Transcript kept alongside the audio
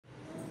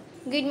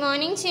Good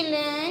morning,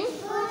 children.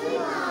 Good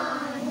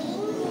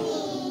morning.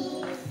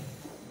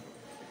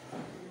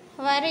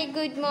 Very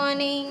good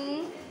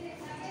morning.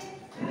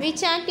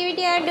 Which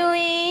activity are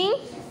doing?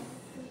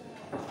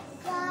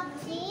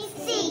 Traffic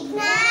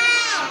signal.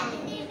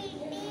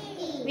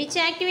 Which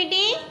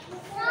activity?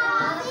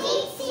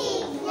 Traffic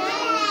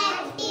signal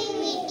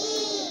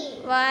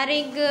activity.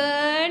 Very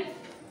good.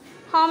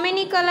 How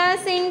many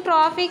colors in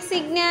traffic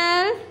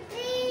signal? 3.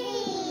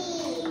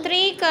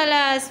 3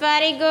 colors.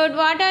 Very good.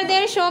 What are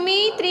there? Show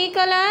me 3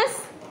 colors.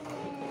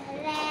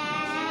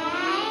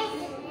 Red,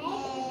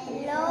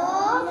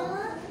 yellow,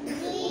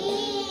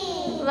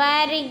 green.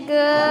 Very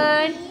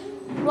good.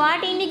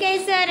 What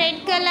indicates the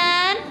red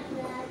color?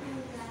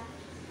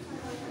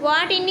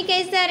 What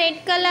indicates the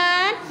red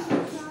color?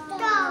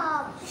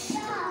 Stop.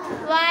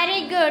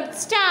 Very good.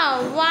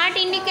 Stop. What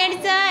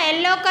indicates the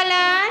yellow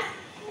color?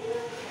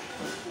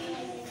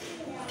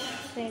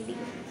 Ready.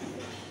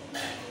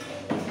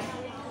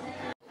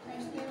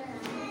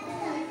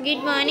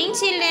 Good morning,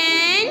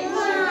 children. Good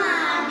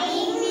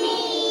morning,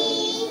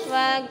 miss.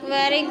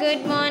 Very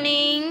good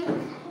morning.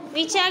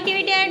 Which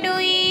activity are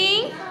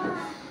doing?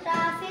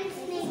 Traffic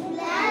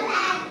signal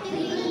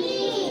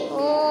activity.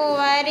 Oh,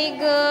 very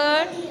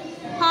good.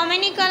 How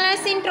many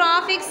colors in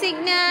traffic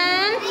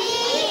signal? 3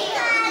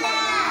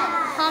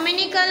 colors. How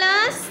many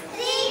colors?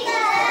 3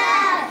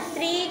 colors.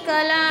 3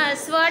 colors.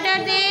 What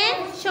are they?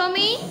 Show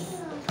me.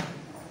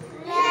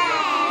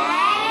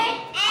 Red,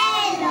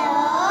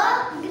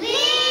 yellow,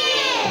 green.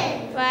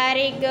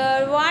 Very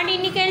good. What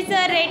indicates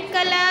the red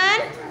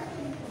color?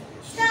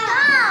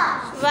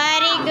 Stop.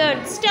 Very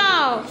good.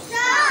 Stop.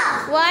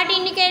 Stop. What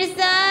indicates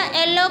the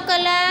yellow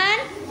color?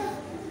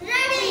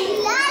 Ready.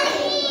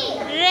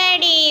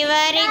 Ready.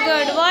 Very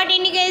good. What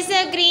indicates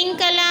the green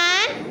color?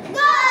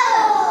 Go.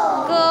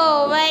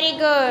 Go. Very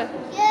good.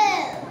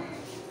 Yeah.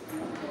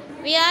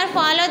 We are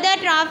follow the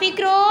traffic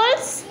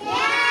rules.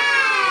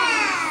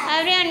 Yeah.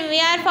 Everyone, we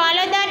are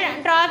follow the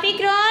traffic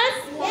rules.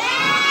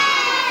 Yes.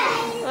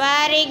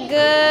 Very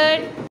good.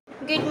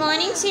 Good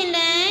morning,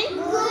 children.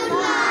 Good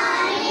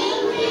morning,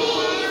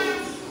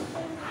 miss.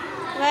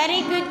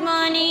 Very good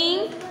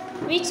morning.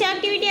 Which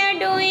activity are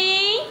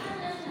doing?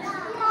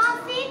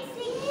 Traffic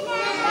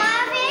signal.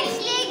 Traffic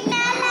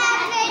signal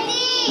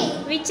activity.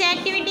 Which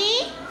activity?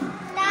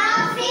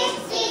 Traffic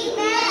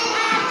signal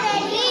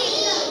activity.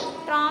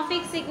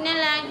 Traffic signal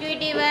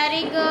activity.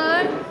 Very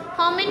good.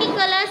 How many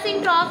colors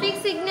in traffic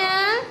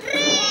signal?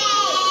 3.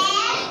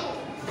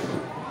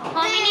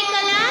 How many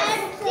colors?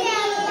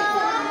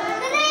 Yellow,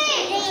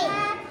 green.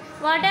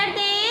 What are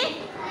they?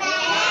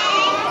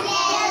 Red,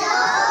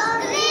 yellow,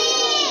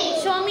 green.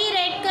 Show me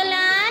red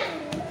color.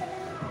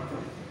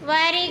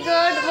 Very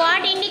good.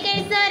 What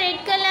indicates the red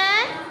color?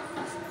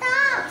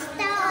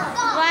 Stop.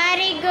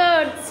 Very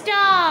good.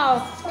 Stop.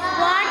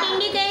 What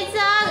indicates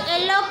the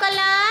yellow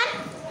color?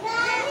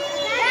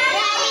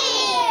 Ready.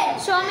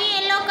 Show me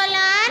yellow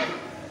color.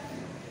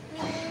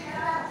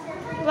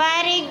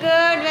 Very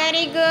good.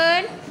 Very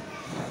good.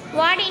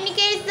 What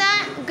indicates the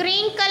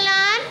green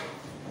color?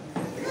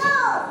 Go.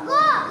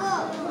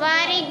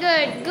 Very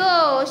good.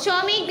 Go.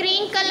 Show me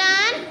green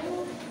color.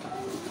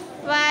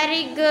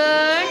 Very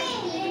good.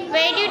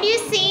 Where did you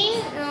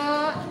see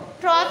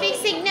traffic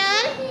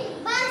signal?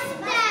 Bus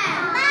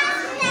stop.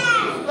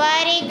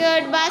 Very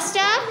good. Bus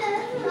stop.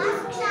 Bus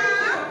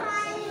stop.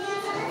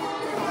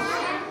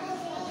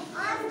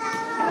 On the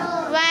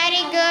road.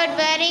 Very good.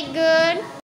 Very good.